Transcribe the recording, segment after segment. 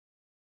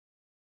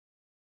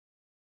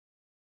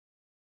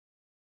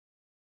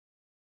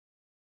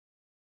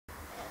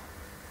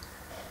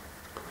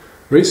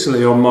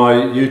Recently on my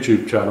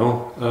YouTube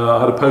channel, I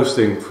had a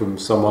posting from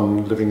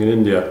someone living in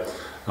India.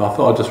 And I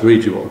thought I'd just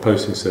read you what the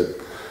posting said.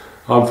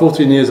 I'm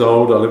 14 years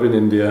old, I live in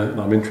India, and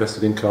I'm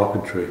interested in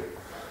carpentry.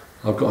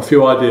 I've got a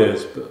few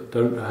ideas, but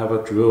don't have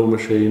a drill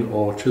machine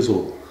or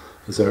chisel,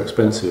 as they're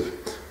expensive.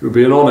 It would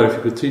be an honour if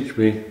you could teach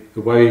me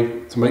the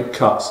way to make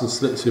cuts and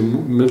slits in the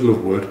middle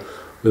of wood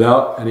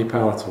without any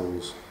power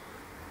tools.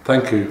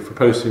 Thank you for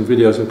posting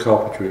videos on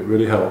carpentry, it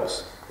really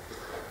helps.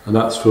 And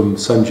that's from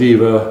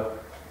Sanjeeva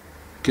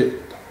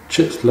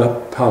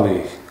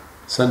Chitlapalli.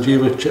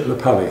 Sanjeeva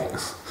Chitlapalli.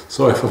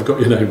 Sorry if I've got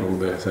your name wrong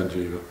there,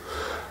 Sanjeeva.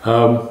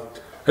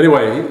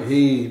 Anyway,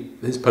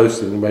 his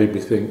posting made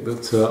me think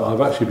that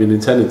I've actually been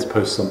intending to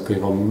post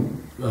something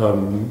on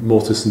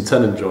mortise and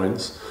tenon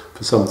joints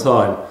for some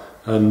time,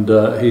 and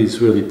he's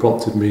really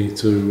prompted me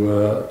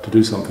to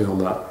do something on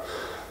that.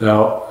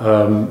 Now,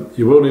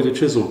 you will need a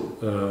chisel,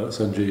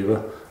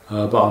 Sanjeeva,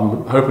 but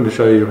I'm hoping to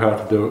show you how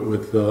to do it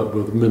with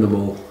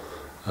minimal,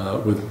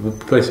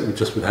 basically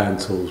just with hand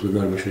tools, with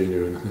no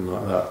machinery or anything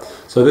like that.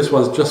 So this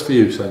one's just for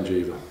you,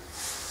 Sanjeeva.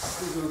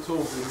 These are the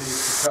tools we need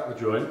to cut the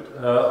joint.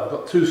 I've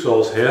got two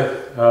saws here.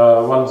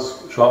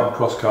 One's sharpened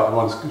crosscut and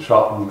one's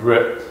sharpened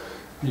rip.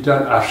 You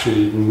don't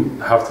actually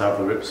have to have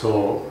the rip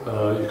saw.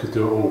 You could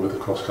do it all with a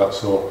crosscut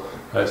saw.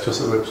 It's just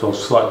that the rip saw is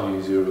slightly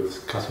easier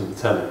with cutting the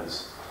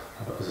tenons.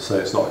 But as I say,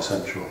 it's not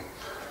essential.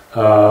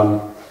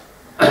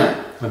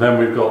 And then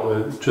we've got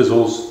the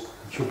chisels.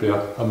 There should be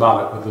a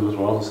mallet with them as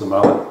well. It's a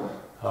mallet.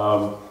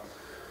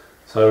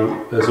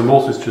 So there's a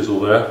mortise chisel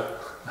there.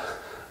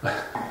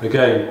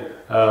 Again,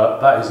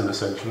 that isn't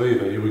essential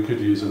either. We could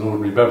use an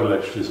ordinary bevel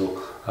edge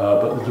chisel,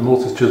 but the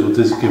mortise chisel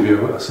does give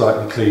you a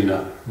slightly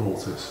cleaner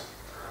mortise.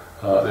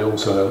 It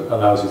also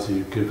allows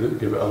you to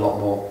give it a lot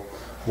more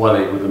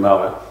welling with the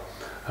mallet.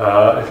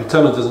 If your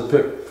tenon doesn't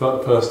fit for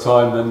the first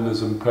time, then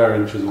there's a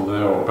paring chisel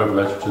there, or a bevel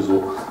edge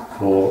chisel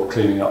for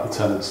cleaning up the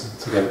tenons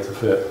to get it to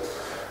fit.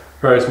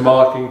 Various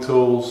marking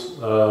tools,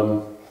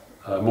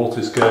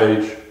 mortise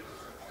gauge,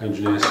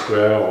 engineer's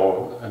square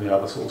or any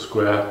other sort of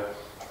square,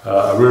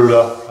 a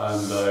ruler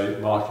and a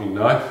marking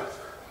knife.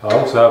 I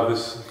also have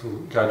this little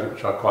gadget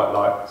which I quite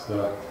like. It's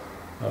a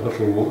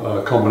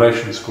little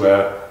combination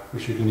square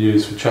which you can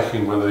use for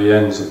checking whether the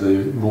ends of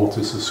the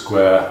mortise are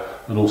square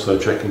and also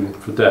checking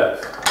for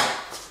depth.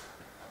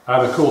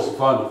 And of course the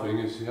final thing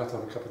is you have to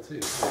have a cup of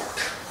tea.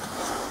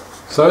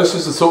 So this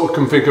is the sort of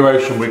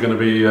configuration we're going to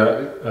be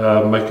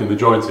making the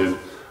joint in.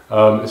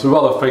 It's a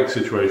rather fake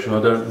situation.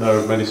 I don't know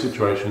of many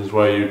situations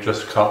where you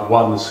just cut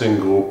one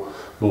single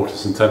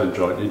mortise and tenon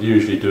joint. You'd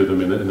usually do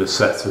them in a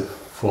set of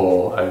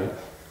 4, 8,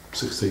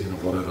 16 or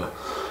whatever.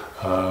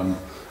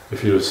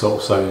 If you were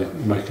sort of say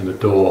making a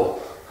door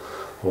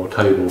or a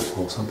table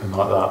or something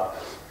like that,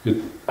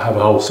 you'd have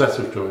a whole set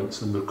of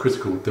joints, and the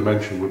critical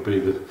dimension would be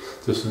the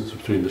distance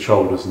between the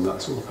shoulders and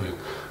that sort of thing.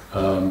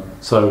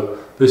 So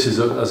this is,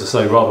 as I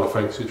say, rather a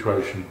fake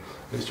situation.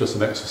 It's just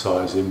an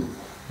exercise in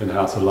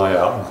how to lay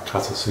out and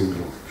cut a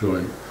single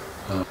joint.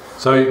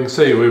 So you can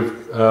see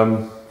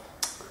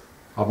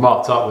I've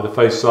marked up with a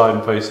face side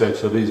and face edge,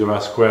 so these are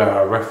our square,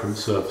 our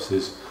reference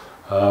surfaces,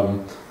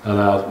 and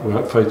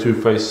our two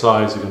face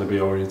sides are going to be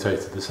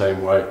orientated the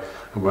same way,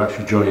 and we're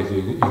actually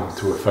joining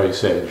into a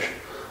face edge.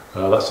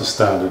 That's a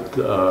standard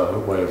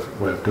way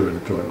of doing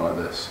a joint like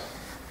this.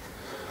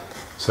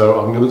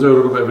 So I'm going to do a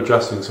little bit of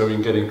adjusting so we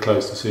can get in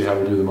close to see how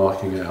we do the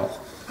marking out.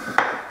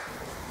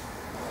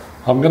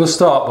 I'm going to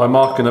start by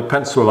marking a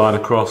pencil line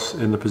across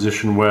in the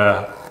position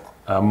where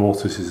our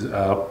mortise is,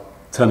 our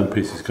tenon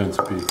piece is going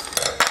to be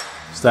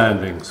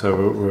standing.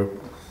 So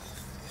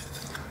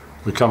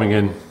we're coming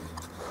in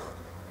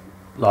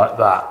like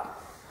that.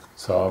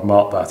 So I've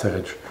marked that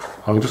edge.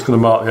 I'm just going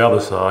to mark the other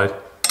side.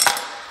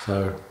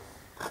 So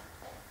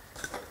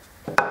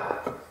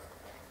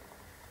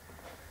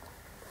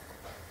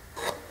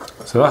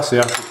that's the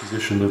actual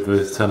position of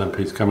the tenon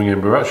piece coming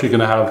in. We're actually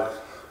going to have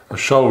a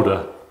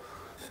shoulder,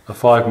 a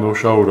 5mm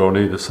shoulder on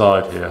either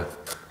side here.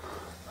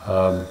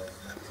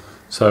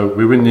 So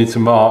we will need to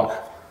mark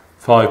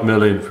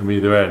 5mm in from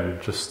either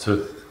end just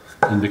to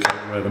indicate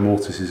where the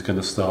mortise is going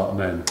to start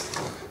and end.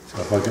 So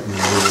if I get my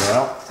ruler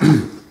out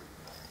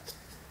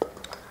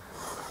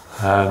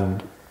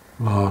and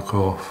mark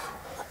off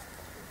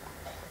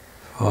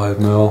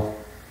 5mm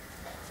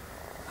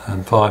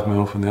and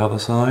 5mm from the other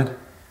side.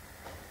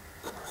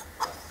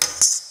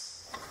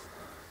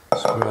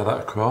 Square that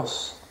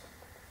across.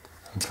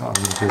 In fact, I'm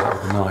going to do that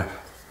with a knife.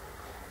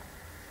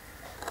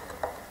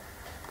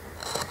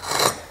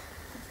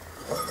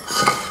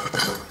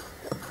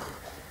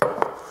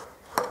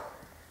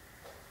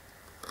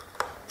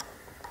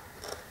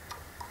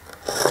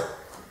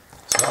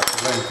 So that's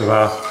the length of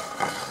our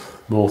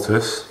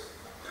mortise.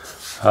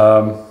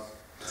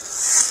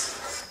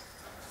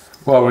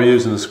 While we're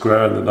using the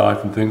square and the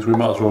knife and things, we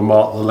might as well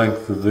mark the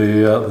length of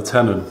the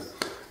tenon.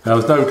 Now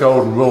there's no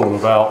golden rule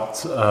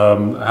about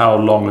how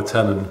long a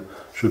tenon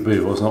should be.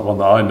 Well, it's not one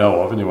that I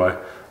know of anyway,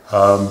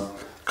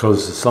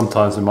 because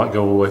sometimes it might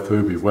go all the way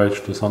through, be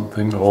wedged or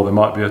something, or there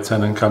might be a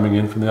tenon coming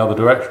in from the other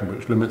direction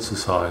which limits the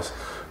size.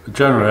 But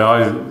generally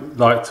I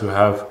like to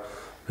have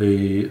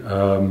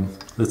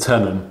the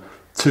tenon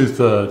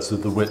 2/3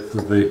 of the width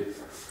of the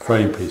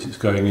frame piece it's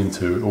going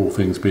into, all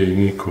things being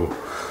equal.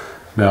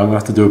 Now I'm going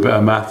to have to do a bit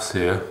of maths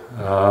here.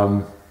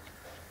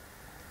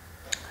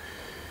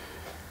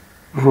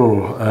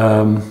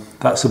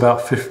 That's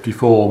about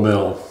 54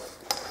 mil.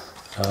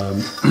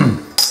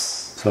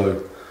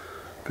 So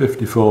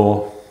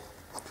 54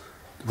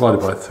 divided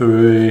by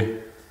 3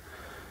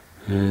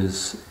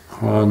 is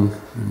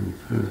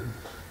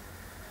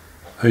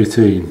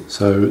 18.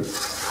 So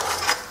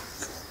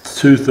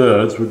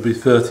 2/3 would be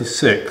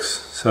 36.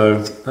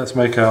 So let's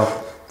make our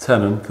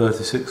tenon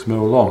 36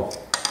 mil long.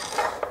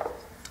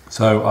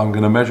 So I'm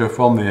going to measure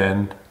from the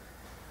end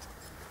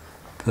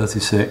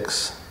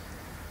 36,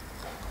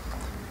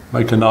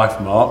 make a knife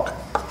mark,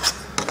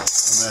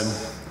 and then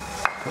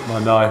put my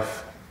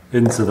knife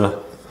into the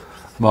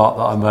mark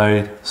that I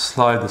made,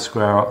 slide the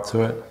square up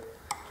to it,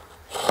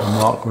 and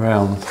mark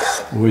round,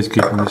 always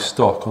keeping me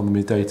stock on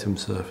my datum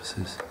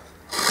surfaces.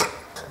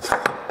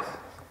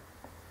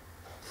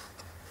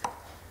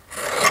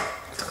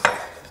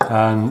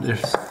 And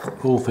if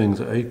all things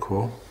are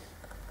equal,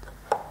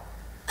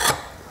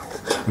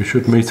 we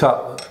should meet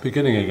up at the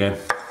beginning again,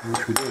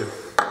 which we do,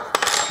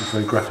 which is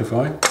very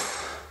gratifying.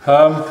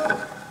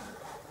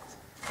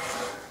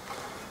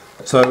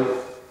 So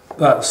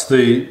that's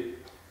the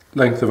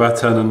length of our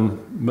tenon,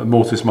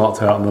 mortise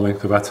marked out, and the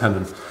length of our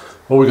tenon.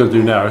 All we're going to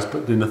do now is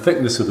put in the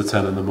thickness of the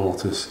tenon, the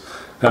mortise.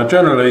 Now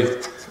generally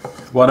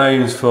one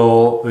aims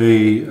for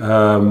the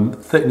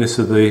thickness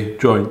of the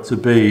joint to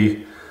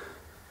be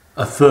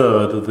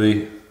 1/3 of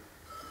the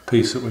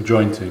piece that we're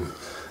jointing.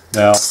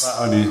 Now that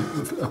only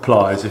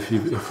applies if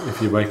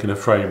you're making a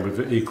frame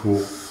with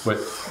equal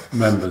width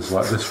members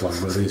like this one,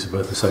 where these are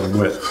both the same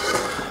width.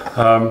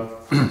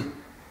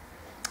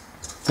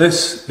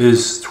 This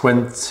is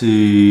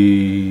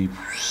 27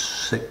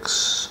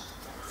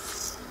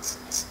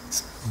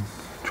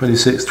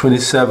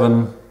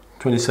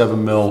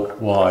 mil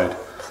wide.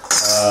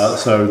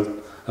 So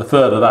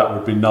 1/3 of that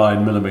would be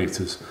 9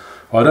 millimeters.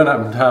 Well, I don't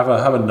happen to have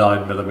a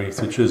 9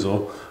 millimeter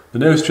chisel. The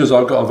nearest chisel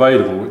I've got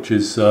available, which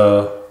is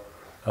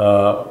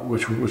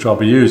which I'll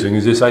be using,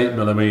 is this 8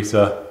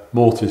 millimeter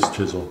mortise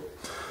chisel.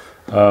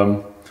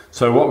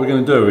 So what we're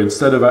going to do,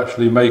 instead of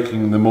actually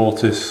making the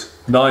mortise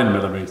 9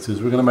 millimeters,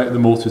 we're going to make the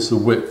mortise the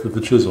width of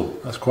the chisel.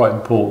 That's quite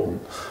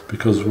important,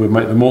 because we'll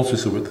make the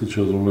mortise the width of the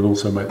chisel, and we'll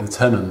also make the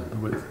tenon the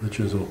width of the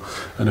chisel.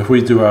 And if we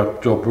do our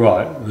job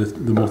right,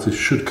 the mortise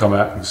should come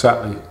out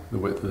exactly the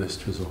width of this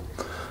chisel,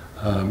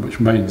 which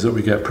means that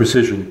we get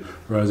precision.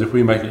 Whereas if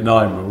we make it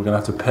 9 mil, we're going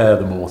to have to pare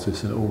the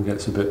mortise, and it all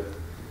gets a bit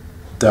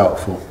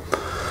doubtful.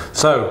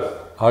 So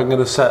I'm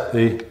going to set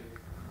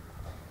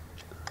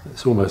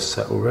it's almost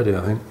set already,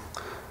 I think.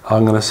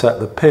 I'm going to set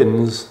the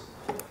pins.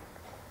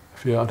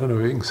 I don't know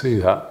if you can see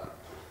that.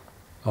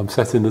 I'm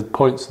setting the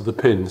points of the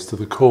pins to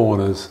the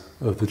corners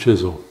of the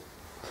chisel.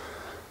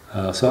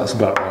 So that's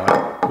about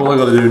right. All I've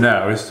got to do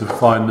now is to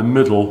find the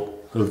middle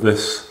of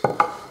this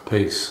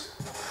piece.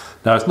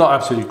 Now it's not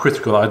absolutely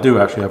critical that I do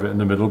actually have it in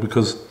the middle,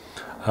 because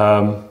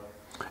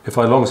as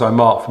long as I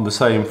mark from the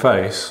same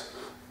face,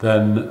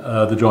 then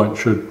the joint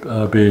should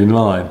be in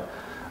line.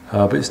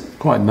 But it's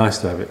quite nice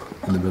to have it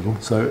in the middle.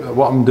 So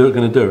what I'm going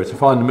to do is to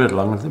find the middle,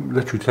 I'm going to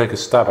literally take a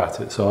stab at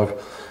it. So I've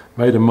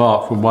made a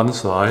mark from one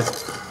side,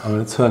 I'm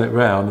going to turn it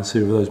round and see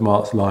if those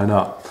marks line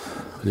up.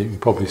 And you can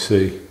probably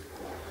see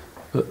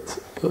that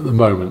at the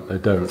moment they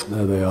don't.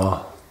 There they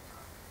are,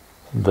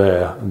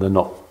 there, and they're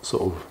not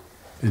sort of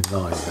in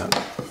line yet.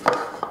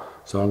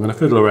 So I'm going to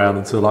fiddle around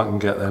until I can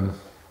get them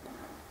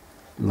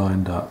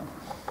lined up.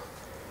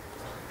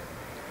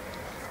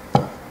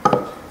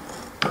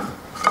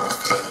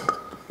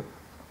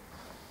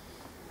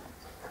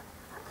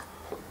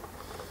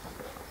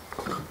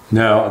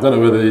 Now, I don't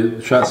know whether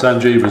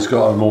Sanjeeva's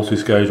got a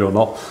mortise gauge or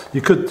not.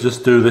 You could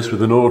just do this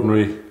with an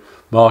ordinary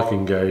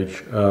marking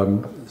gauge.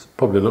 It's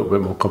probably a little bit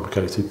more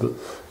complicated, but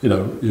you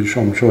know,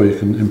 I'm sure you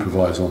can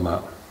improvise on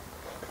that.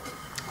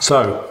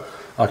 So,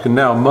 I can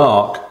now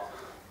mark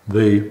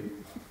the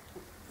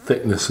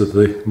thickness of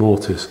the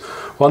mortise.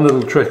 One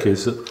little trick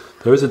is that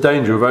there is a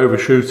danger of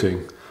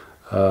overshooting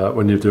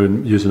when you're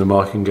using a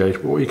marking gauge,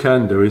 but what you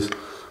can do is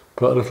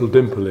put a little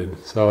dimple in.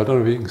 So I don't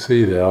know if you can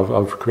see there,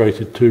 I've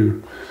created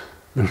 2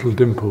 little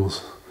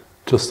dimples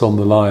just on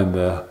the line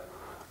there,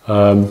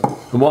 and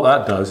what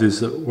that does is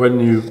that when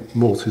you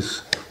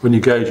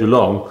gauge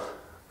along,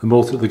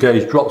 the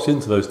gauge drops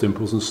into those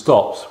dimples and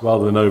stops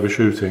rather than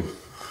overshooting.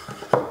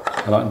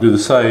 And I can do the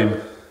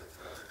same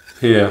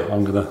here.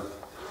 I'm going to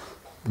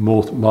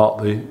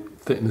mark the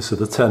thickness of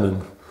the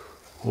tenon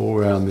all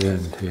around the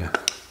end here.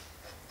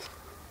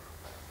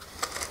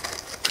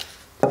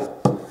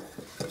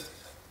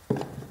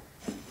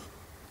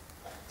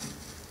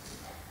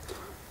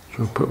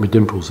 I'll put my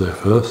dimples there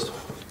first.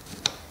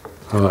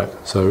 Right,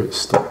 so it's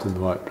stopped in the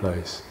right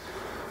place.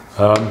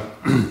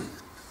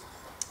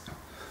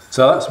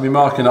 So that's me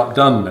marking up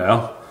done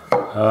now.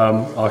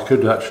 I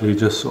could actually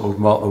just sort of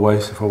mark the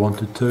waist if I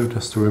wanted to,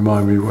 just to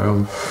remind me where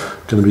I'm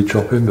going to be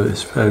chopping, but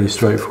it's fairly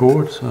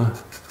straightforward, so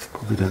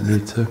probably don't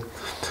need to.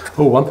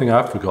 Oh, one thing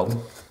I've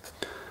forgotten.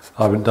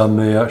 I haven't done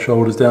the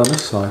shoulders down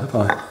this side, have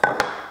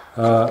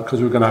I?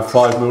 Because we're going to have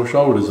 5mm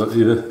shoulders at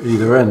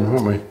either end,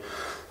 aren't we?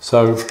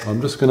 So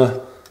I'm just going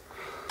to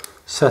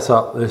set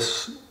up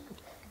this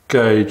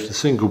gauge, the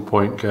single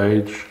point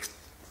gauge,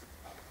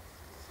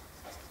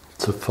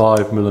 to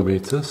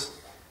 5mm,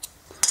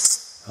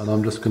 and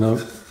I'm just going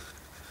to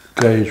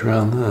gauge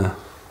around there.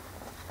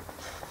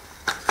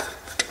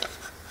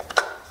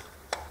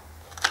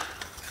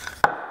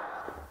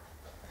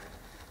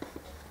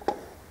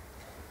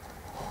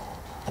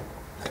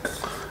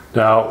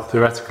 Now,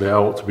 theoretically, I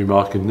ought to be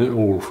marking it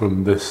all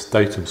from this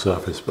datum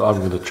surface, but I'm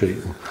going to cheat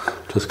and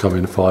just come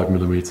in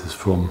 5mm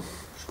from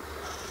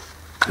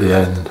the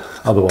end.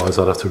 Otherwise,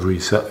 I'd have to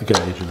reset the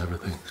gauge and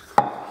everything.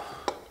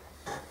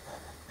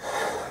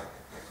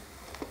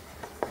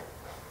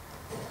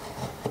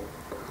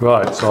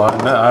 Right, so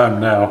I am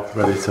now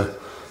ready to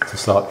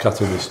start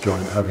cutting this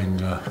joint, having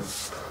done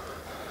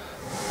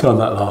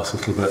that last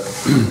little bit.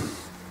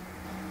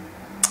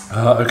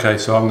 Okay,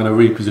 so I'm going to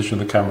reposition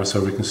the camera so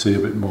we can see a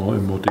bit more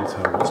in more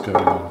detail what's going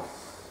on.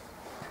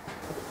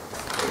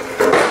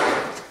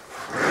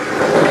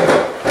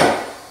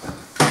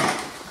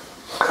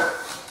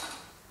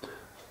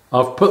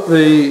 I've put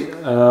the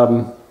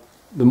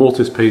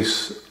mortise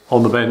piece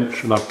on the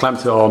bench and I've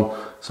clamped it on,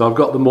 so I've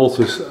got the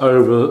mortise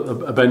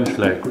over a bench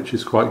leg, which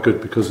is quite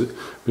good because it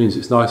means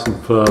it's nice and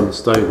firm and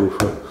stable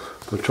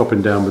for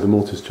chopping down with the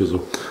mortise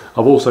chisel.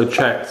 I've also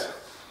checked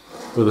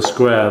with a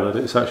square that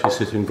it's actually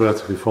sitting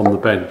vertically from the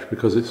bench,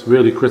 because it's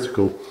really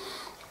critical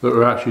that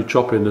we're actually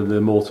chopping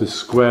the mortise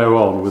square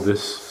on with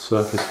this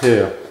surface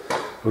here,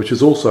 which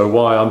is also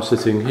why I'm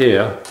sitting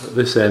here at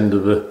this end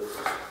of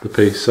the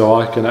piece, so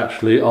I can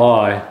actually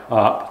eye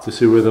up to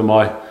see whether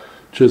my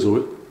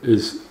chisel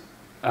is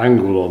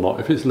angled or not.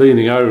 If it's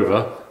leaning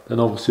over, then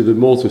obviously the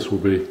mortise will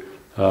be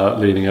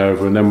leaning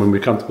over, and then when we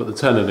come to put the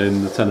tenon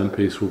in, the tenon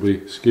piece will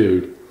be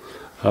skewed.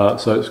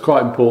 So it's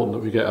quite important that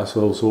we get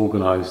ourselves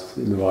organised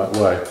in the right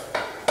way.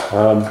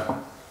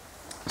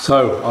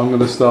 So I'm going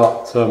to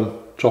start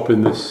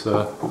chopping this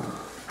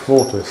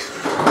mortise,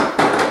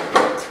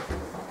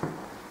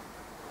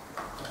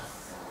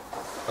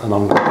 and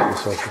I'm going to get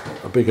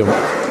myself a bigger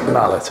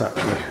mallet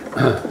actually.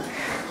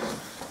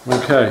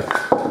 Okay,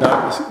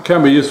 now it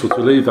can be useful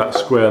to leave that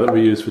square that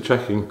we use for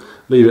checking,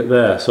 leave it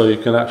there so you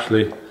can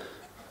actually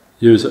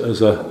use it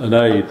as an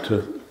aid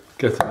to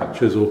get that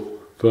chisel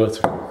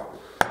vertical.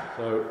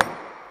 So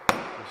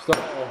we'll start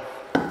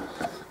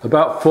off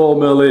about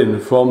 4mm in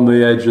from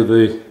the edge of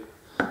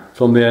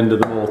from the end of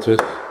the mortise,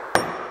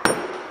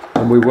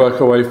 and we work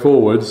our way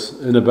forwards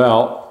in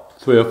about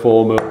 3 or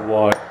 4mm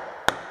wide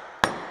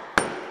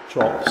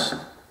chops,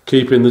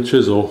 keeping the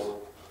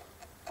chisel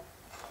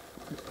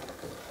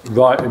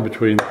right in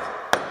between the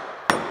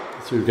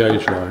two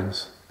gauge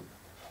lines.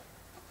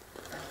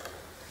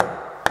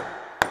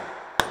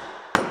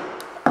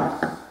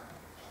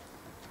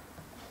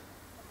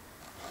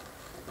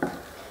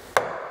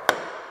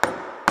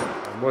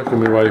 Working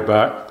my way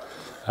back,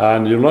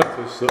 and you'll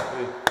notice that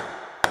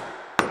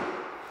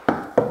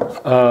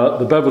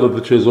the bevel of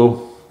the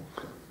chisel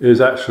is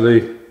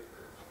actually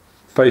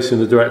facing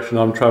the direction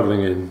I'm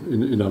travelling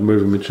in, you know,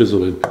 moving my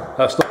chisel in.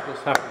 That's not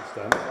just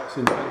happenstance, that's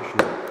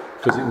intentional,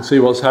 because you can see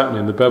what's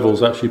happening. The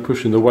bevel's actually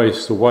pushing the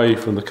waste away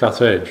from the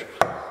cut edge, which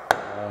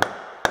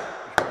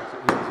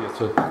makes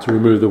it easier to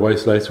remove the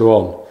waste later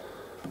on.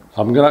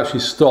 I'm going to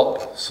actually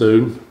stop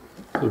soon,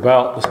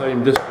 about the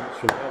same distance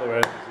from the other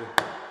end.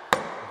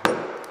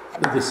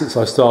 The distance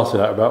I started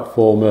at, about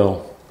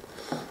 4mm,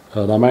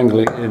 and I'm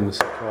angling in to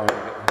try and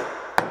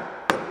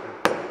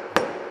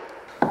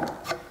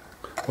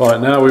get. Right,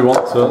 now we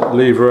want to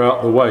lever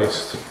out the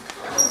waste,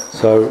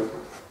 so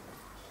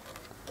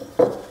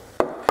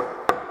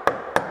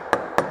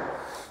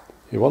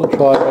you want to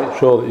try and make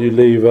sure that you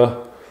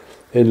lever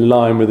in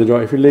line with the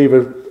joint. If you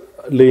lever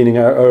leaning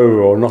out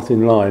over or not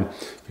in line,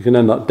 you can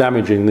end up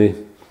damaging the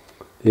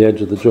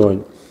edge of the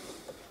joint.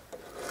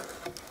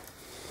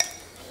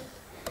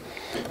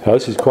 Now,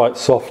 this is quite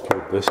soft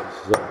wood. It's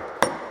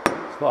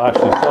not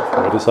actually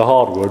softwood, it's a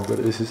hardwood, but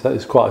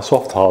it's quite a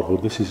soft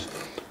hardwood. This is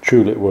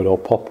tulip wood or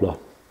poplar,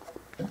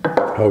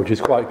 which is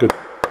quite good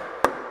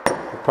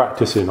for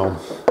practicing on.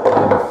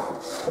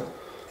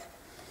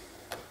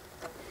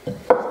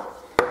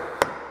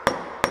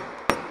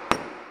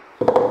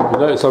 You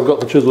notice I've got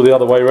the chisel the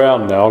other way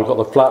around now. I've got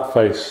the flat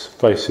face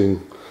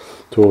facing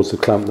towards the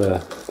clamp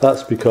there.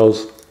 That's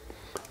because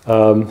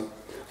when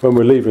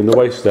we're leaving the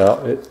waste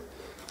out,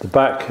 the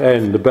back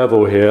end, the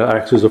bevel here,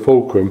 acts as a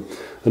fulcrum,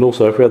 and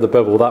also if we had the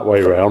bevel that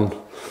way round,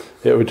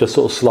 it would just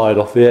sort of slide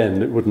off the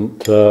end. It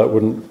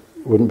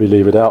wouldn't be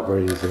levered out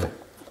very easily.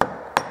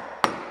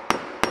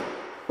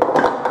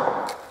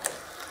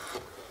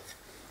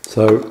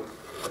 So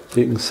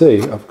you can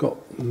see I've got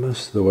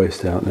most of the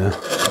waste out now.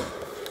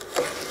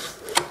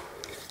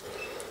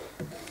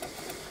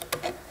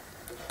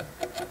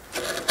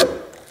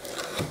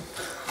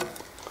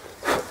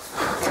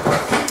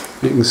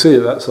 You can see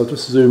that, so I'll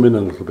just zoom in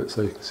a little bit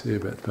so you can see a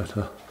bit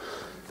better.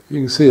 You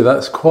can see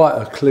that's quite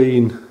a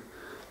clean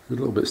a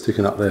little bit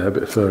sticking up there, a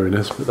bit of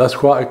furriness, but that's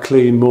quite a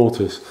clean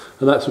mortise,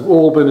 and that's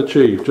all been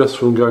achieved just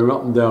from going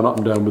up and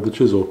down with the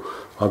chisel.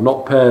 I've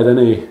not pared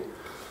any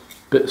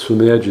bits from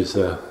the edges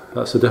there.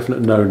 That's a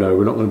definite no-no.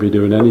 We're not going to be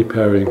doing any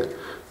paring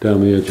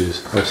down the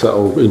edges, else that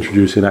will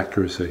introduce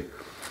inaccuracy.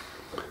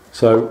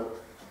 So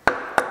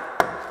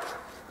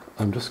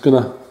I'm just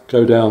going to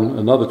go down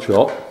another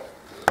chop,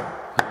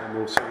 and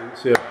we'll see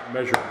about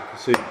measuring to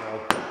see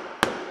how,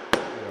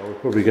 we're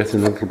probably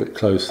getting a little bit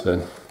close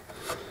then.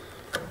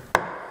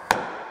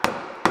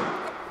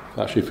 I've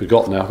actually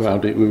forgotten now how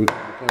deep we were going.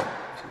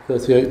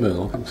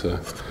 38mm, I think so.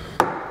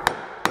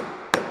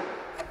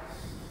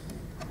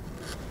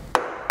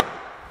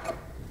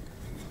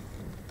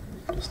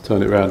 Just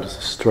turn it around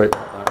just straight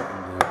like that.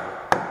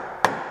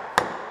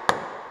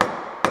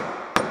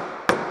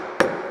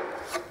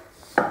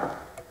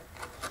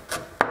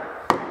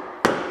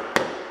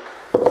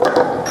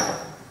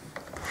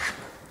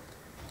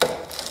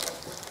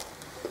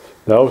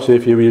 Now obviously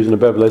if you were using a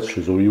bevel edge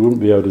chisel you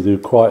wouldn't be able to do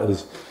quite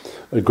as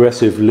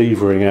aggressive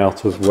levering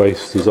out of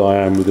waste as I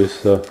am with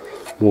this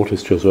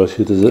mortise chisel.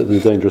 There's a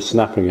danger of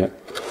snapping it.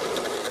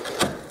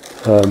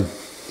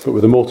 But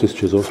with a mortise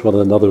chisel, it's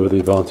another of the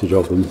advantage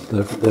of them.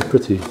 They're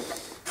pretty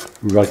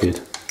rugged.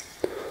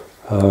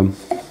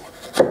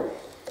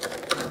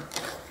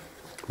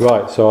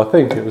 Right, so I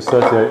think it was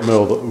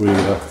 38mm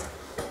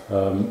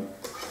that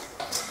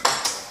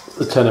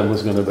the tenon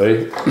was going to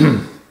be.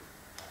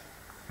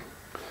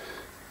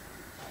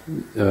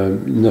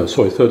 No,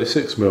 sorry,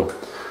 36mm.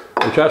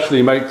 Which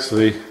actually makes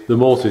the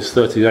mortise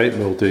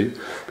 38mm deep,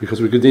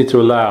 because we could need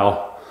to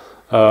allow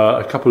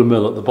a couple of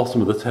mil at the bottom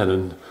of the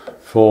tenon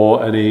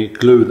for any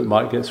glue that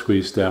might get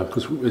squeezed down,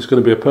 because it's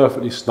going to be a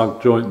perfectly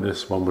snug joint,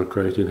 this one we're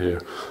creating here,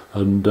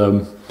 and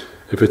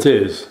if it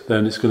is,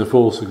 then it's going to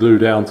force the glue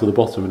down to the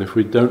bottom, and if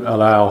we don't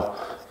allow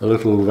a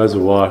little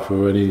reservoir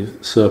for any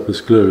surplus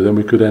glue, then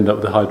we could end up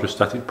with a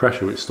hydrostatic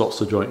pressure which stops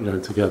the joint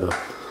going together.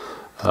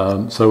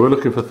 So we're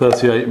looking for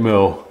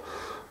 38mm.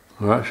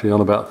 We're actually on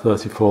about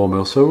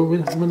 34mm, so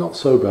we're not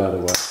so bad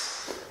away.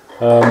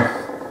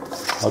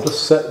 I'll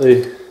just set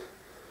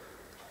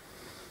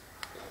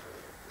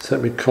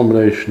my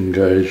combination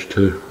gauge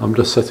to. I'm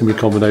just setting my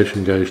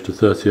combination gauge to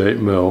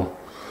 38mm,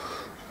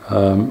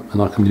 and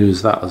I can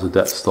use that as a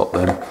depth stop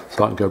then,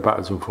 so I can go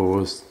backwards and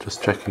forwards,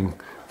 just checking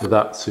with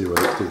that, see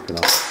whether it's deep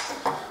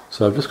enough.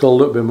 So I've just got a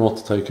little bit more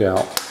to take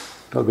out.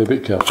 Got to be a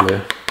bit careful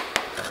here.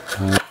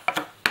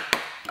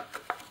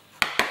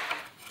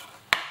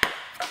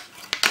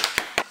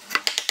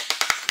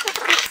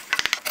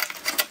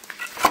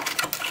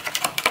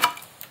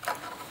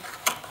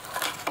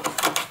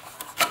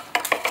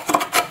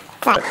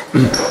 I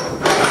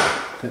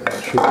think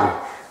that should be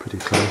pretty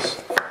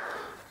close.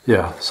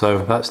 Yeah,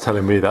 so that's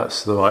telling me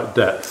that's the right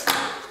depth.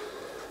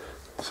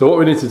 So what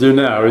we need to do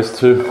now is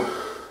to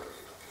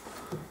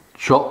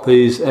chop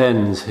these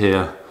ends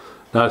here.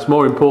 Now it's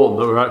more important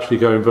that we're actually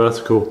going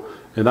vertical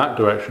in that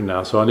direction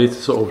now, so I need to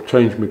sort of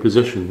change my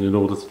position in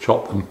order to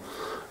chop them,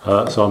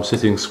 so I'm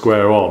sitting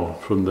square on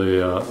from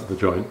the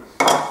joint.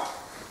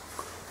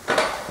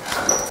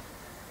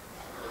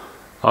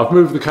 I've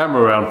moved the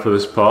camera around for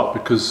this part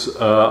because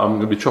I'm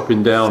going to be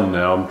chopping down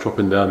now. I'm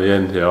chopping down the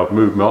end here. I've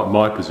moved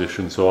my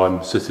position so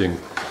I'm sitting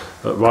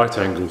at right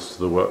angles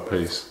to the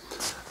workpiece,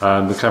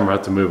 and the camera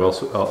had to move,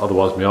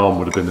 otherwise my arm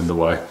would have been in the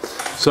way.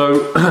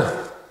 So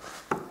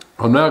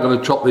I'm now going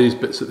to chop these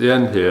bits at the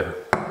end here.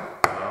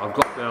 I've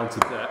got down to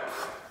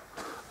depth,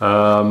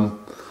 so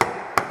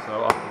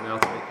I can now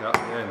take out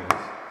the ends.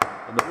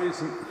 And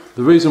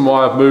the reason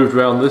why I've moved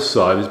around this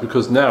side is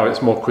because now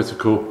it's more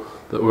critical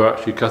that we're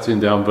actually cutting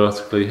down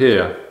vertically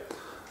here.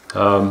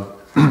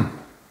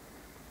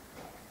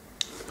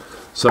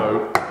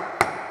 So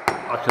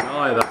I can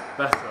eye that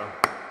better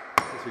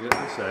sitting at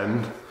this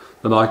end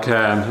than I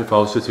can if I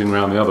was sitting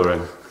around the other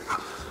end.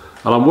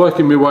 And I'm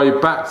working my way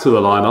back to the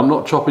line. I'm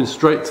not chopping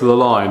straight to the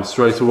line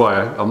straight away.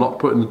 I'm not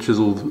putting the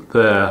chisel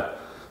there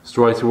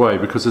straight away,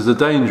 because there's a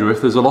danger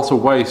if there's a lot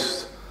of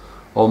waste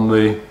on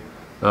the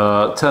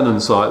tenon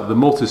side, the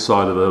mortise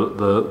side of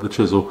the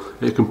chisel,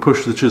 it can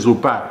push the chisel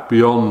back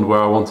beyond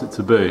where I want it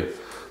to be.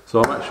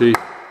 So I'm actually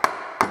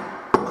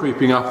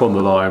creeping up on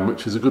the line,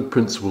 which is a good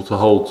principle to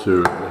hold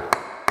to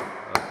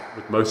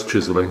with most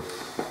chiseling.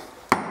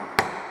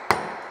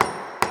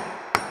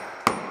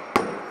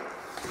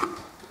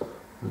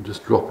 And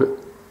just drop it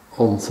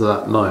onto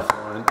that knife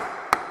line.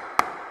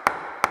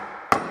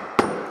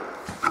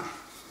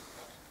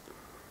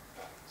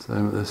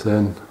 Same at this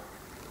end.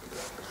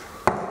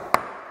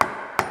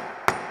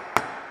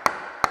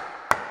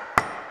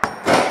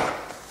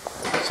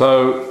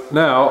 So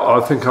now I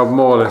think I've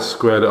more or less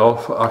squared it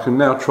off. I can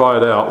now try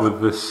it out with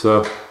this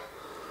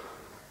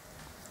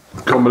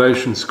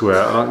combination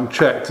square, and I can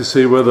check to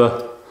see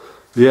whether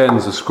the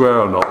ends are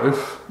square or not.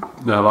 If,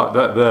 now like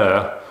that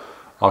there,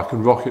 I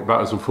can rock it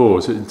backwards and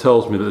forwards. It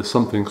tells me that there's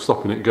something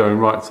stopping it going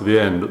right to the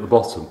end at the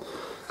bottom.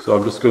 So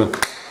I'm just going to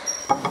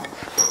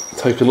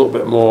take a little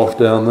bit more off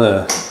down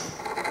there,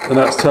 and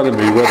that's telling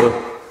me whether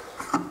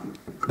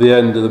the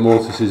end of the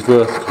mortise is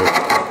vertical.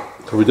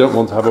 So we don't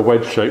want to have a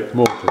wedge-shaped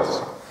mortise.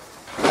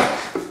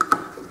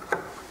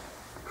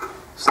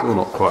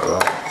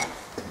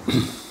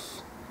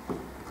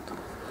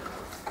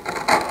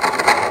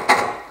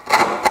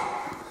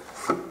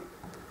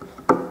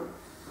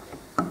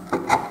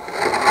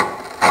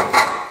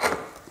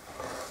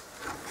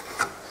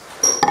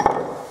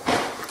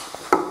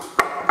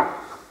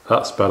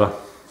 that's better.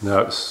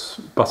 Now it's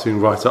butting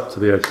right up to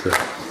the edge there.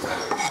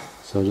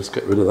 So I'll just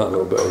get rid of that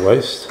little bit of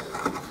waste.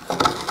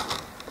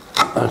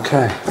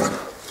 Okay.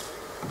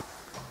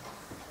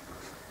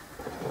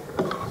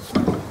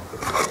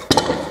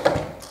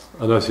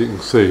 And as you can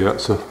see,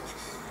 that's a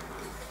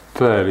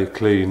fairly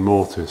clean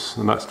mortise,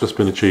 and that's just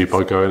been achieved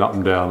by going up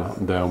and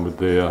down with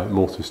the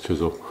mortise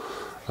chisel.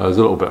 There's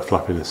a little bit of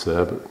flappiness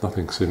there, but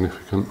nothing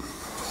significant.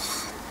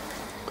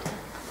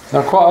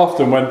 Now, quite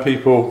often when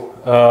people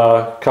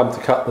come to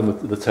cut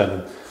the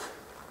tenon,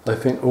 they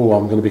think, oh,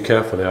 I'm going to be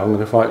careful here, I'm going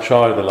to fight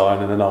shy of the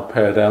line and then I'll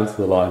pare down to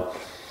the line.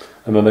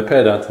 And when they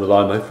pare down to the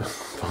line, they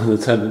find the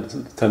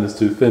tenon's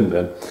too thin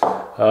then.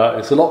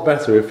 It's a lot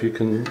better if you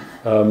can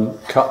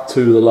cut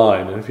to the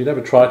line, and if you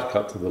never try to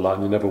cut to the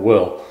line, you never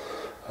will.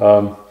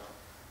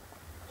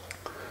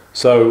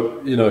 So,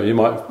 you know, you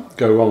might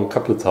go wrong a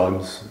couple of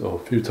times, or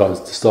a few times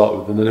to start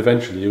with, and then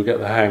eventually you'll get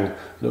the hang, and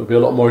it'll be a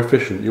lot more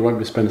efficient. You won't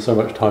be spending so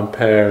much time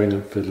paring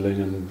and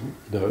fiddling, and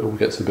you know, it all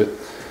gets a bit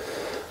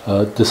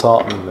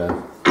disheartening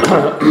then.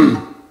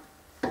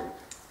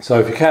 So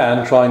if you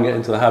can, try and get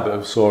into the habit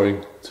of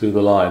sawing to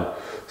the line.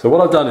 So what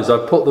I've done is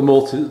I've put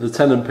the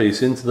tenon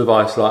piece into the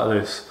vise like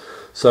this,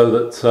 so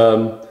that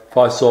if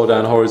I saw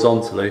down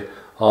horizontally,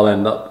 I'll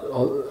end up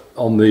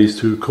on these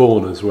two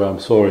corners where I'm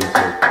sawing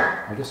to.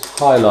 I'll just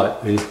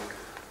highlight the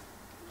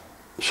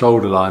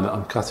shoulder line that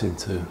I'm cutting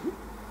to.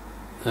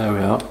 There we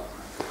are.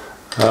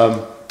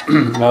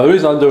 Now the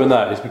reason I'm doing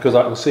that is because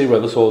I can see where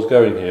the saw's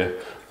going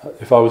here.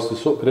 If I was to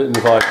sort of put it in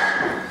the vise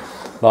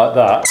like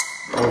that,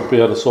 I would be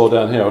able to saw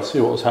down here. I'd see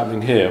what was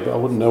happening here, but I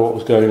wouldn't know what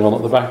was going on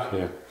at the back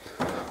here.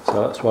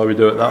 So that's why we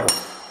do it that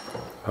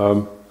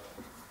way.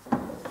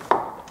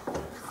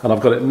 And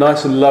I've got it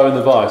nice and low in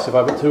the vise. If I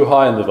have it too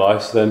high in the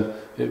vise, then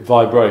it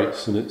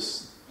vibrates and it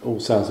all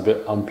sounds a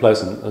bit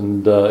unpleasant,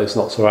 and it's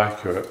not so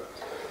accurate.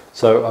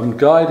 So I'm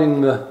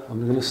going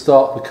to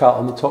start the cut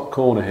on the top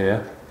corner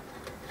here,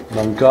 and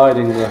I'm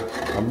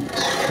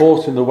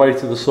supporting the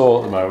weight of the saw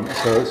at the moment,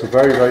 so it's a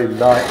very, very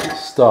light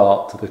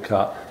start to the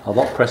cut. I'm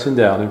not pressing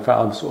down, in fact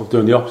I'm sort of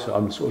doing the opposite,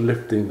 I'm sort of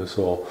lifting the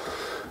saw.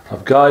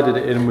 I've guided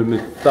it in with my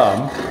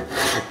thumb,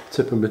 the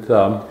tip of my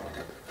thumb,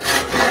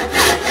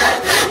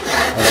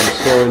 and I'm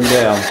sawing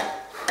down.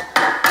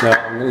 Now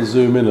I'm going to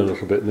zoom in a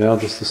little bit now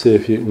just to see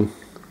if you can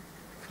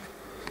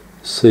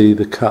see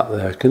the cut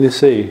there. Can you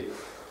see?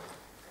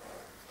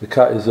 The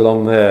cut is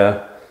along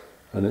there,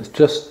 and it's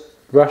just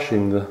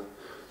brushing the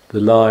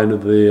line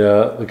of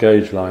the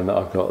gauge line that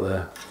I've got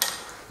there.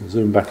 I'll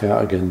zoom back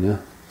out again, yeah.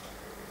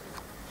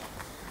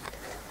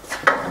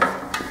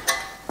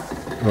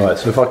 Right,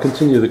 so if I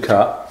continue the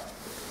cut,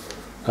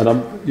 and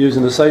I'm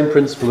using the same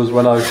principle as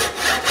I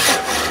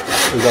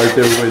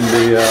do in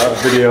the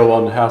video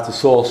on how to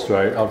saw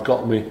straight. I've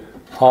got my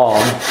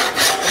arm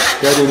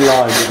dead in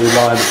line with the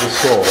line of the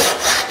saw.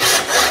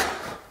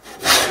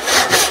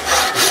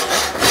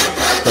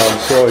 So I'm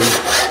sawing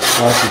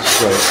nice and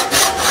straight.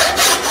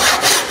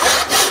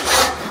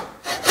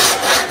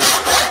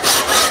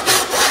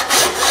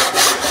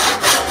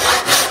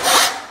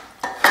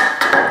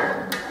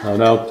 I'll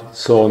now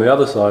saw on the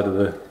other side of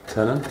the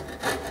tenon.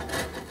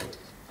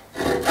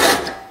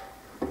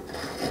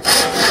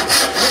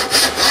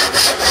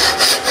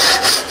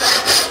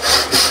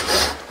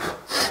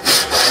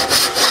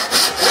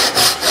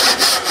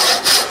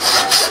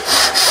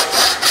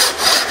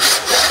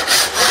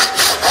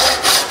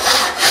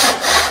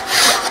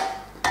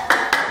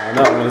 And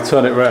now I'm going to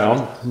turn it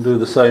round and do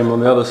the same on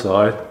the other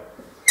side.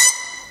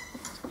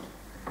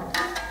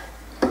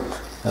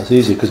 That's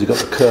easy because you've got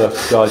the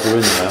curved guider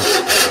in now.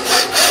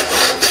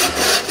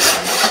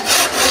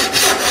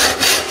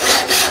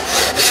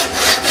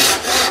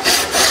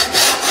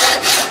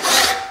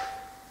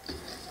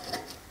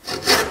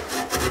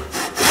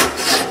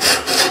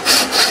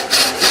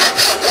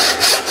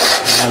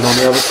 And on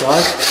the other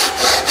side.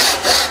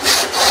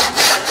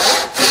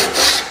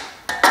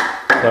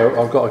 So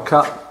I've got a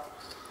cut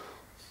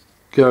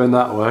going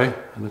that way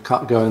and a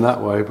cut going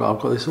that way, but I've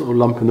got this little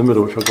lump in the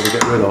middle which I've got to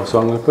get rid of. So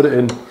I'm going to put it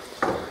in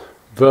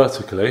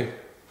vertically.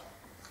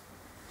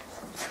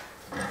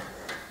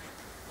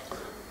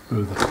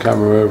 Move the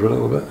camera over a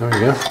little bit, there we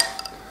go.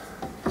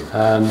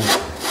 And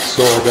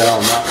saw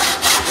down that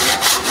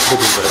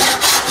little bit,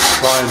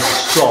 trying to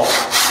stop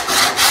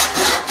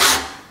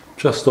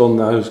just on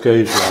those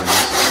gauge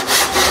lines.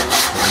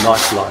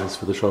 Nice lines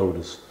for the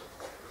shoulders.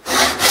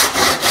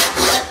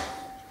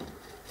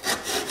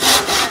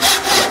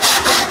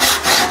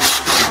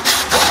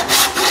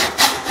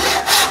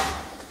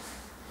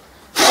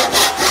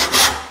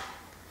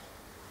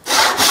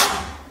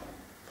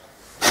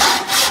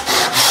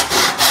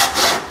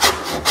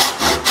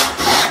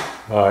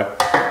 Right.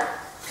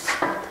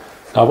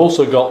 Now I've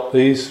also got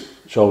these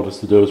shoulders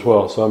to do as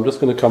well, so I'm just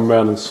going to come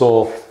around and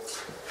saw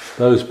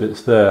those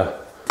bits there.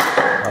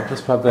 I'll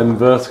just have them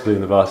vertically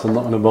in the vise. I'm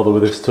not going to bother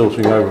with this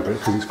tilting over a bit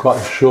because it's quite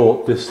a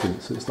short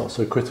distance, it's not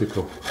so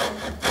critical.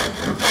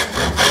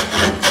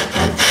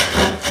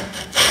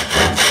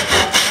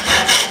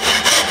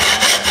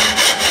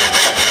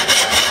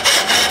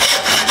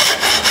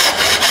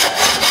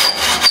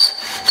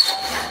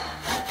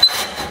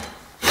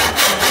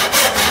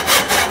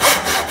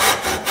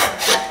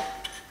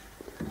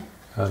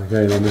 And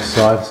again on this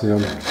side, see I'm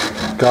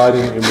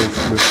guiding it with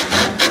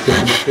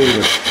different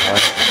feelers.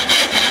 Right?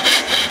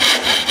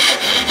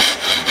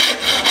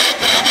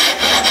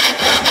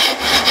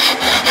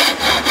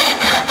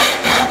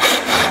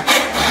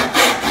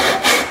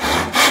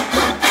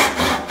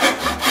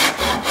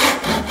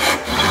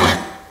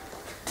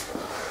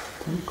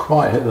 Didn't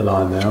quite hit the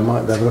line there, I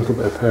might have a little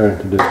bit of paring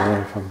to do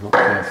there if I'm not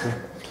careful.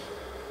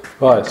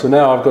 Right, so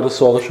now I've got to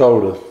saw the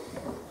shoulder.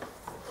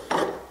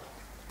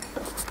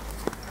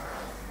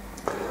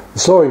 The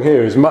sawing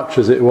here is much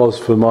as it was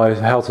for my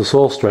how to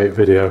saw straight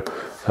video,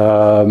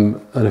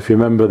 and if you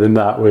remember in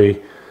that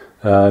we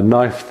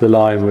knifed the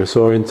line we're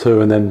sawing to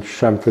and then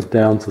chamfered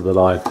down to the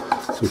line,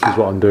 which is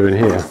what I'm doing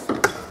here.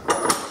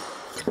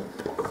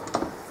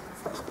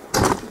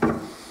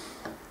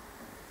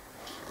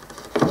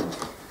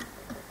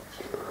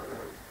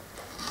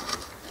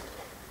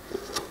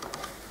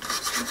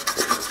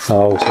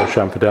 I'll also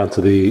chamfer down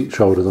to the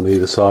shoulders on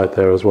either side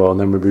there as well, and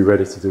then we'll be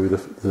ready to do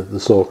the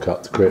saw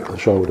cut to create the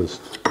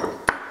shoulders.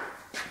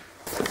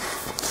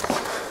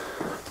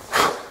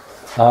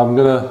 I'm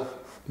gonna,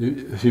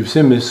 if you've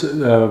seen this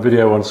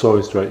video on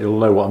sawing straight, you'll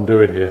know what I'm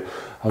doing here.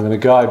 I'm going to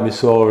guide my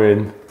saw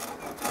in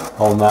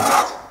on that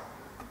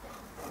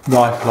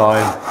knife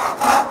line,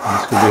 and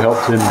it's going to be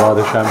helped in by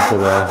the chamfer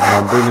there, and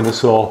I'm bringing the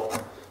saw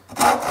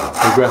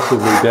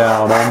progressively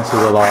down onto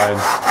the line,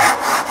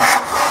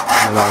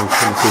 and I'm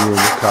continuing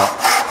the cut.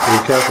 Be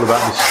careful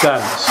about the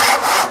stance,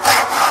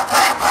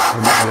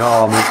 and that the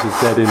arm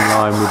is dead in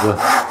line with the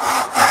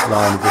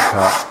line of the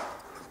cut,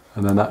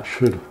 and then that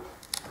should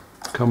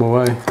come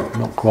away.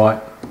 Not quite.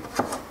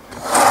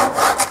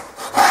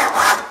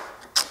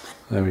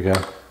 There we go.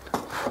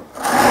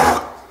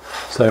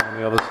 Same on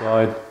the other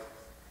side.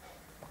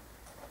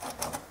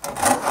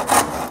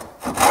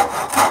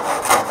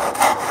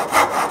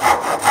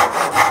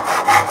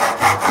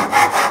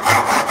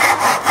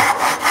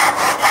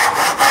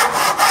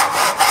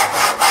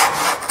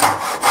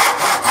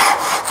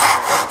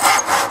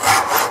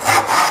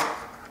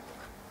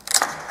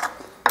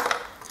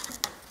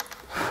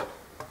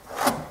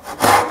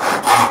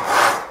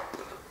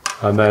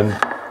 And then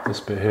this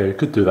bit here, you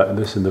could do that in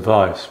the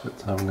vise,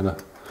 but I'm going to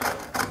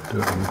do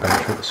it on the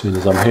bench as soon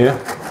as I'm here.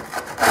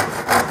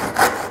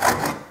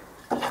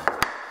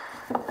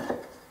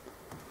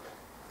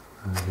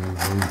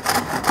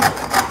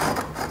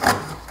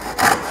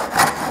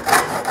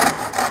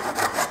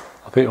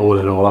 I think all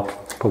in all, I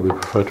probably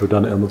prefer to have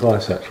done it on the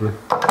vise actually.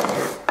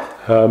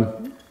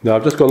 Now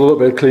I've just got a little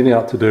bit of cleaning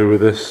up to do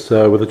with this,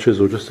 with a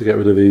chisel, just to get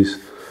rid of these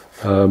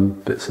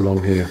bits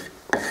along here.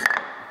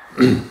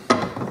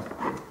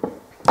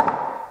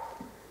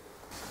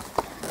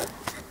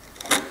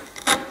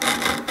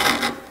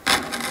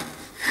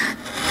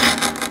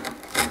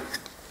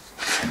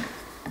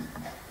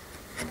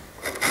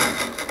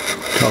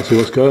 Can't see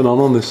what's going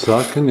on this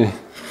side, can you?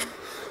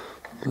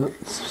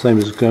 That's the same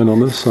as going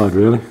on this side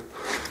really.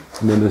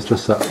 And then there's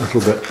just that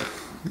little bit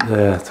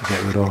there to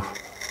get rid of.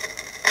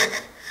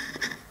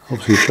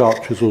 Obviously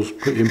sharp chisel's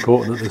pretty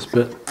important at this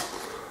bit.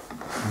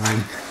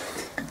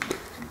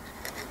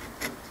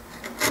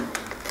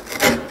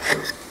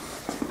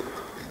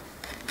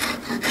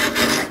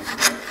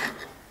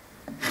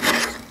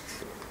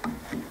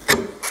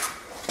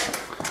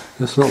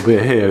 This little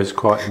bit here is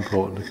quite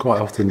important.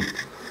 Quite often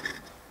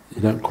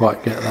you don't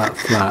quite get that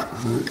flat.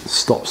 It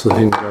stops the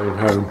thing going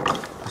home. I'm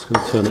just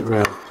going to turn it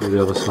round to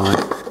the other side.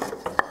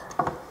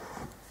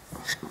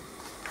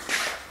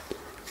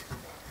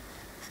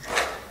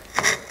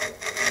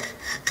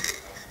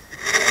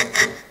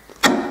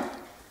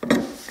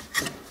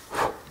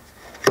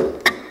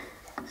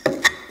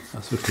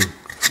 That's looking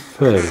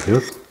fairly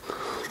good.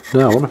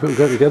 Now I wonder if it will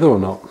go together or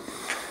not.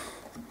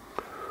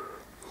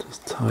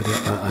 Just tidy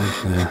up that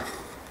edge there.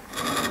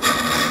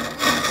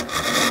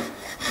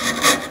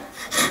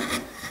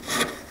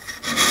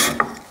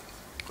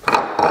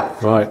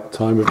 Right,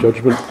 time of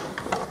judgment.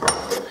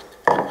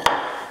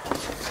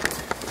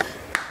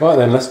 Right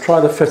then, let's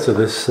try the fit of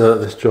this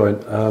this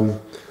joint.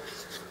 I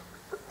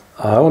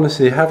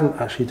honestly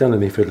haven't actually done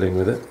any fiddling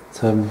with it.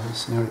 Let's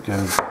see how it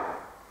goes.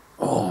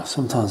 Oh,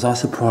 sometimes I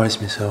surprise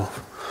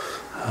myself.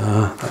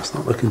 That's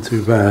not looking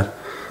too bad.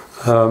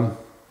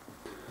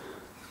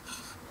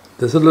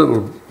 There's a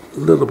little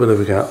bit of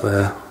a gap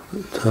there,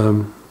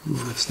 but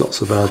it's not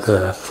so bad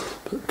there.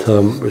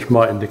 But, which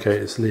might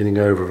indicate it's leaning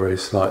over very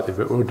slightly,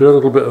 but we'll do a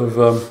little bit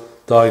of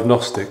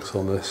diagnostics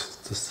on this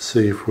just to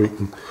see if we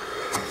can,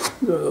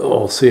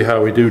 or see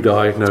how we do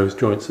diagnose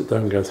joints that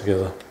don't go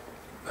together.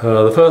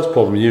 The first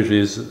problem usually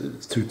is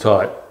it's too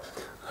tight,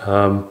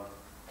 and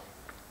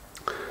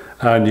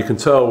you can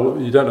tell,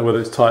 you don't know whether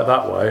it's tight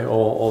that way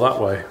or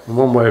that way. And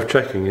one way of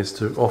checking is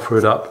to offer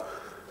it up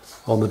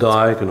on the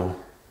diagonal.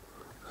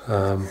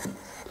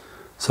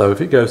 So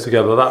if it goes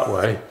together that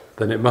way,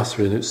 then it must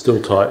be, and it's still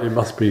tight, it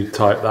must be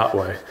tight that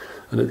way,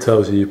 and it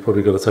tells you you've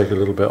probably got to take a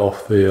little bit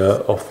off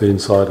the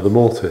inside of the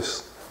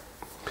mortise.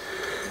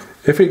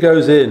 If it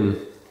goes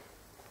in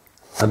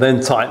and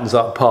then tightens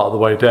up part of the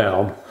way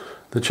down,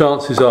 the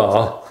chances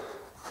are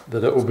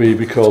that it will be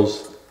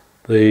because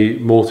the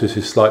mortise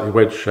is slightly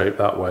wedge shaped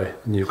that way,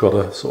 and you've got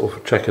to sort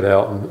of check it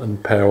out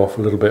and pare off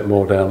a little bit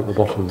more down at the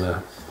bottom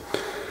there.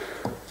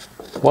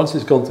 Once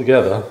it's gone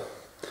together,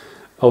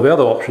 oh, the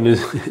other option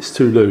is it's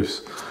too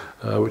loose,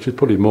 which is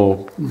probably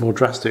more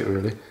drastic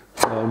really.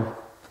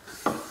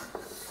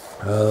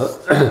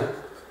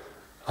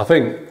 I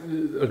think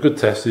a good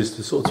test is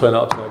to sort of turn it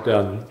upside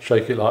down,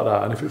 shake it like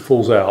that, and if it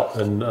falls out,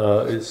 then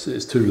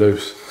it's too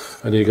loose,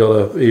 and you've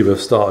got to either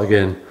start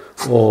again,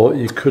 or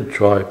you could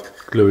try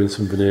gluing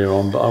some veneer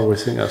on, but I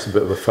always think that's a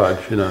bit of a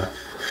fudge, you know.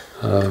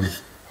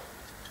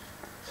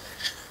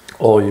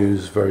 Or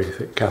use very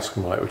thick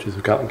cascamite, which is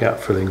a gap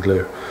filling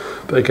glue,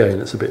 but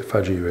again, it's a bit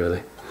fudgy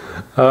really.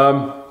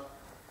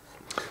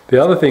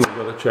 The other thing you've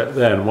got to check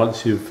then,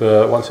 once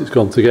it's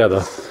gone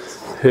together,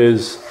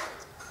 is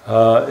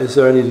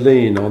there any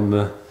lean on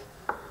the?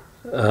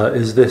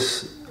 Is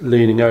this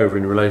leaning over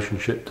in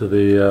relationship to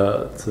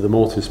the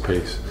mortise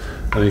piece?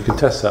 And you can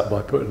test that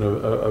by putting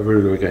a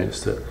ruler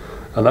against it,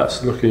 and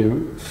that's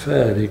looking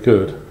fairly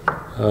good.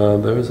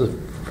 There is a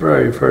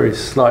very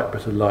slight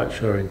bit of light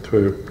showing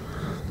through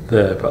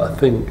there, but I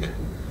think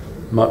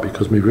it might be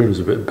because my ruler's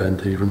a bit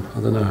bent even.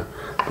 I don't know,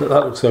 but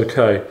that looks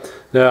okay.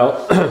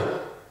 Now,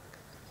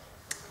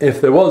 if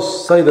there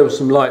was, say, there was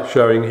some light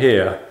showing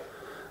here,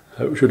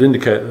 which would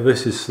indicate that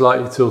this is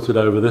slightly tilted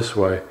over this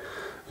way,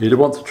 you'd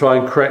want to try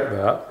and correct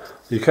that.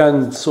 You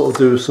can sort of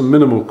do some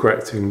minimal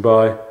correcting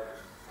by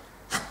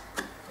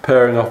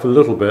paring off a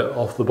little bit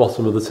off the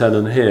bottom of the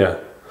tenon here.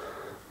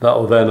 That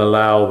will then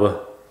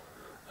allow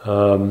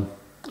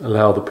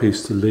the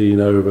piece to lean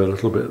over a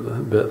little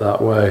bit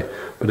that way,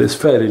 but it's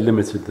fairly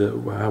limited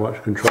how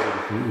much control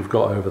you've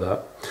got over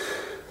that.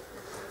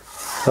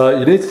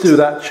 You need to do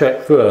that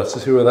check first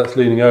to see whether that's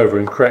leaning over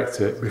and correct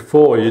it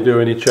before you do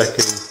any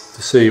checking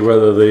to see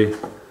whether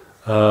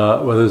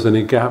whether there's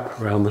any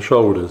gap around the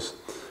shoulders.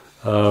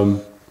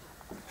 You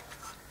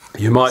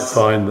might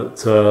find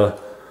that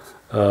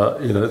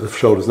you know, the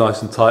shoulder's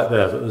nice and tight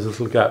there, but there's a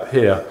little gap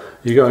here.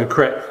 You go and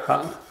correct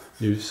that.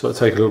 You sort of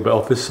take a little bit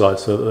off this side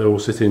so that they're all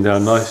sitting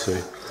down nicely.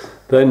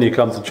 Then you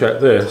come to check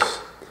this,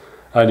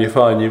 and you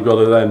find you've got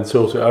to then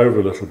tilt it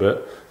over a little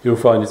bit. You'll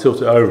find you tilt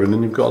it over and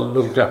then you've got a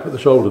little gap at the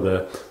shoulder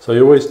there. So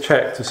you always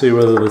check to see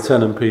whether the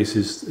tenon piece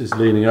is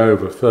leaning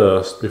over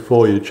first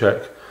before you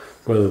check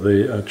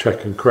whether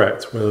check and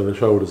correct whether the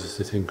shoulders are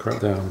sitting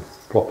down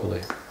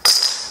properly.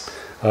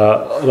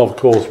 And of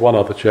course, one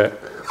other check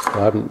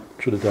I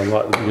should have done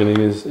right at the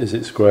beginning is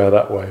it square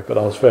that way, but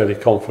I was fairly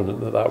confident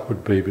that that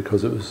would be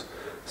because it was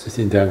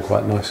sitting down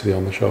quite nicely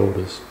on the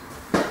shoulders.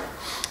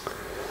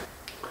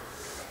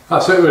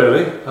 That's it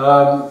really.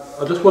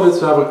 I just wanted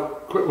to have a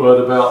quick word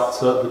about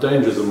the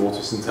dangers of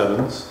mortise and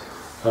tenons,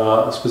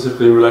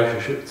 specifically in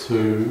relationship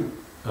to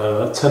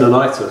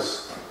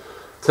tenonitis.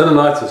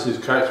 Tenonitis is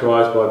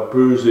characterised by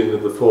bruising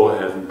of the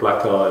forehead and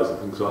black eyes and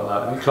things like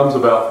that, and it comes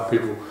about from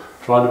people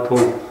trying to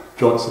pull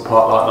joints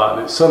apart like that,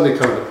 and it suddenly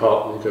comes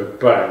apart and you go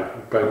bang,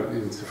 bang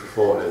into the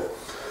forehead.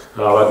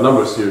 I've had a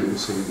number of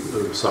students who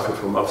have suffered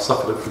from, I've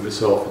suffered it from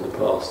myself in the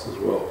past as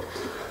well.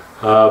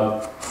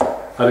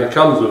 And it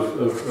comes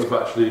of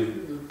actually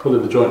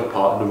pulling the joint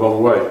apart in the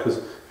wrong way, because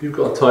if you've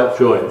got a tight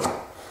joint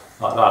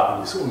like that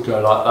and you sort of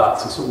go like that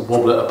to sort of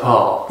wobble it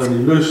apart, then you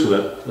loosen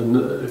it, and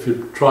if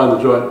you're trying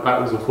the joint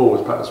backwards and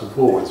forwards,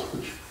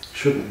 which you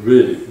shouldn't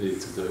really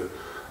need to do,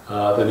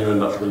 then you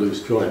end up with a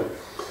loose joint.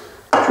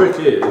 The trick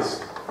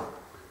is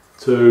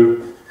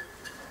to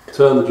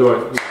turn the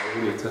joint,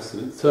 when you're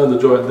testing it, turn the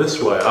joint this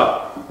way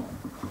up,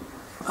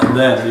 and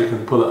then you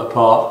can pull it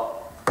apart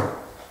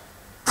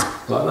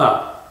like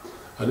that.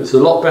 And it's a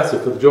lot better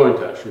for the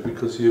joint actually,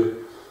 because you're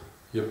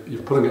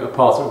pulling it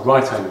apart at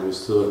right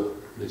angles to,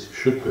 at least it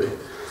should be,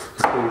 you're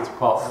pulling it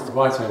apart at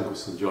right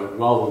angles to the joint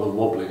rather than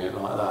wobbling it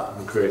like that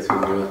and creating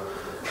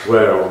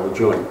wear on the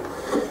joint.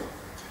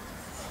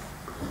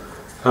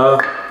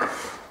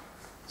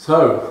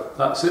 So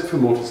that's it for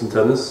mortise and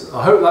tenons.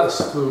 I hope I've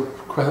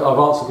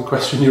answered the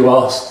question you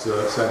asked,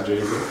 Sanji,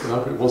 but I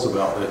hope it was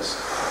about this,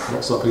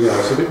 not something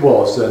else. If it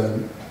was,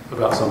 then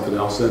about something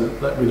else, then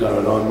let me know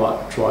and I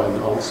might try and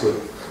answer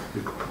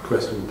your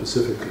question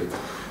specifically.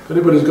 If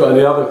anybody's got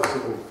any other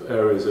sort of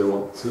areas they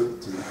want to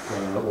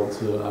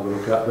have a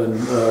look at, then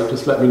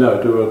just let me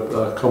know. Do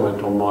a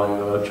comment on my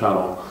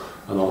channel,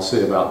 and I'll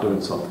see about doing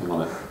something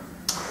on it.